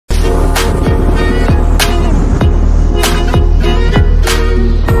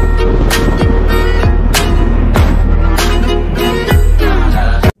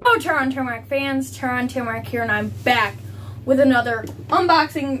Fans, Tamarack here, and I'm back with another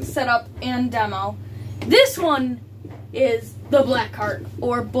unboxing, setup, and demo. This one is the Black Heart,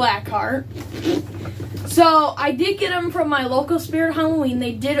 or Black Heart. So, I did get them from my local Spirit Halloween.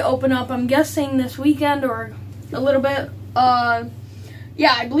 They did open up, I'm guessing, this weekend, or a little bit.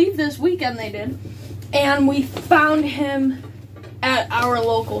 Yeah, I believe this weekend they did. And we found him at our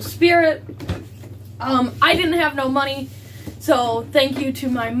local Spirit. I didn't have no money, so thank you to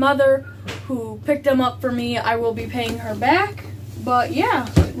my mother who picked him up for me. I will be paying her back. But yeah,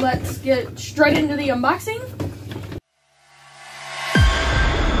 let's get straight into the unboxing.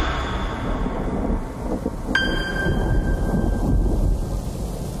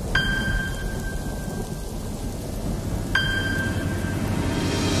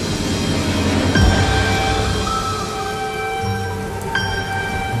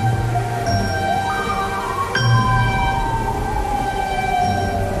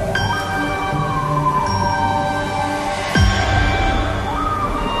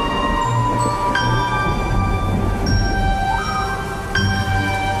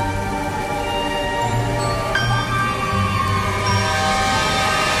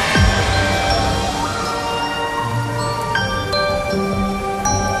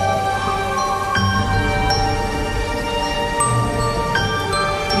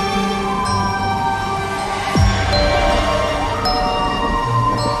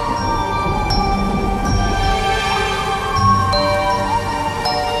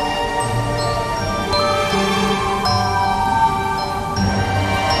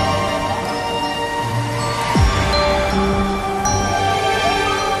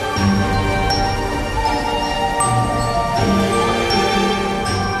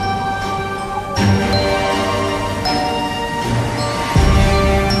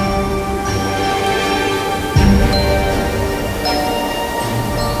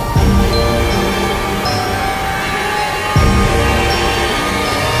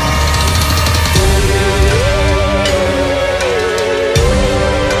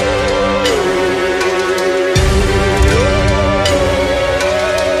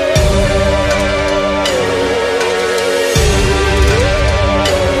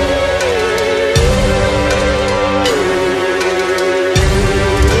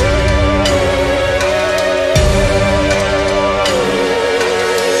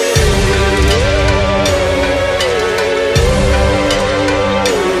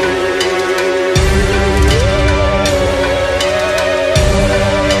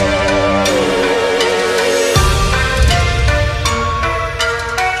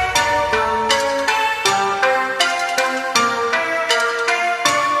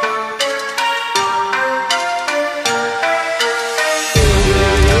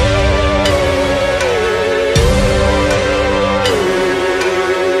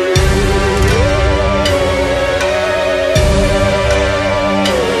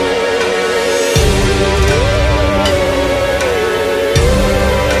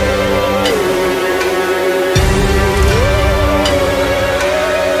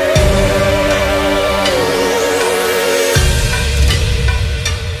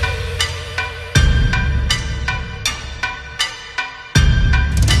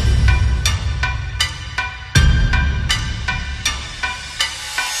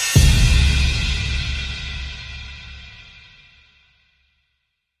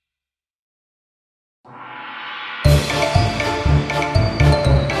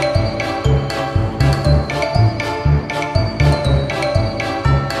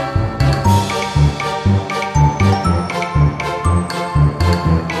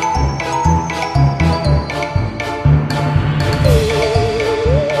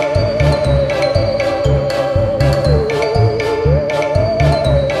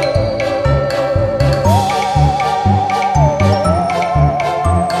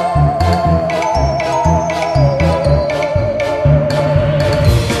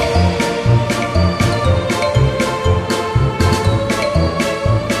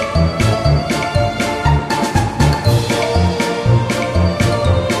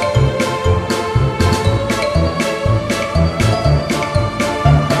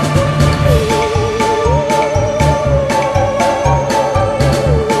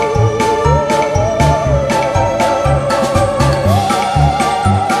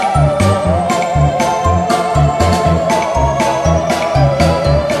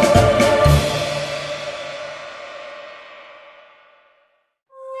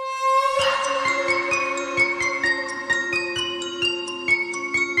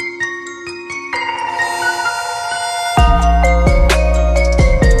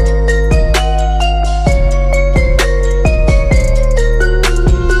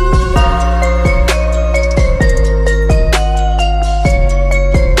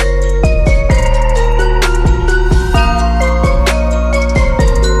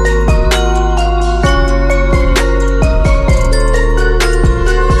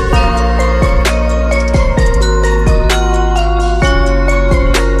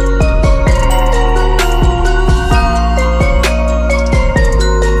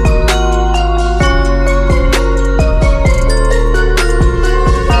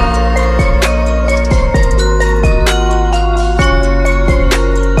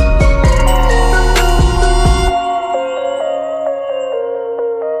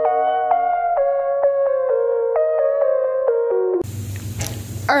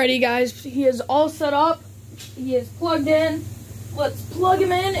 Alrighty, guys, he is all set up. He is plugged in. Let's plug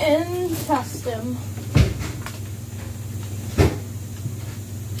him in and test him.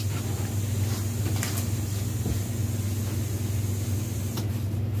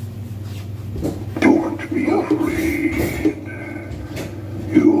 Don't be afraid.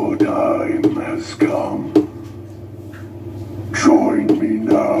 Your time has come. Join me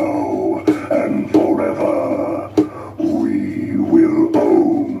now and forever. We will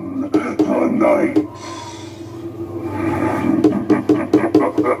own the night.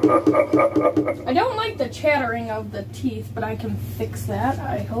 I don't like the chattering of the teeth, but I can fix that,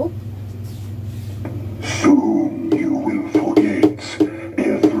 I hope. Soon you will forget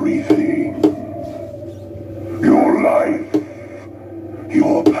everything. Your life,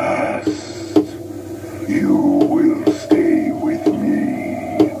 your past. You will stay with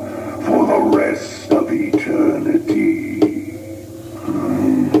me for the rest of eternity.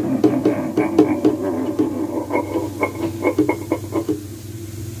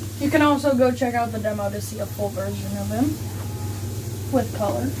 You can also go check out the demo to see a full version of him with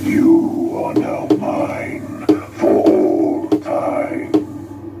color. You are now mine for all time.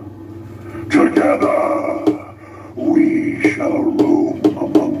 Together, we shall roam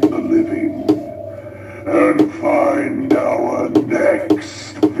among the living and find our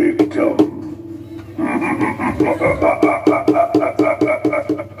next victim.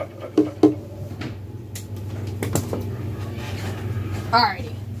 Alrighty.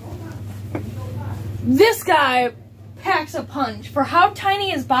 This guy packs a punch. For how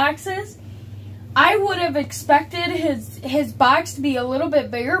tiny his box is, I would have expected his box to be a little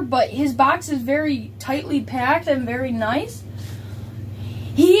bit bigger, but his box is very tightly packed and very nice.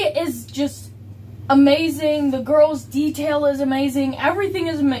 He is just amazing. The girl's detail is amazing. Everything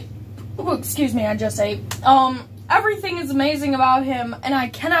is excuse me, I just ate. Everything is amazing about him, and I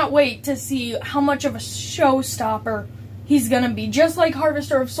cannot wait to see how much of a showstopper he's gonna be. Just like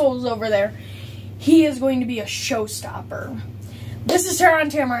Harvester of Souls over there, he is going to be a showstopper. This is Tara on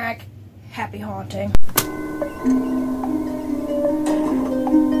Tamarack. Happy haunting.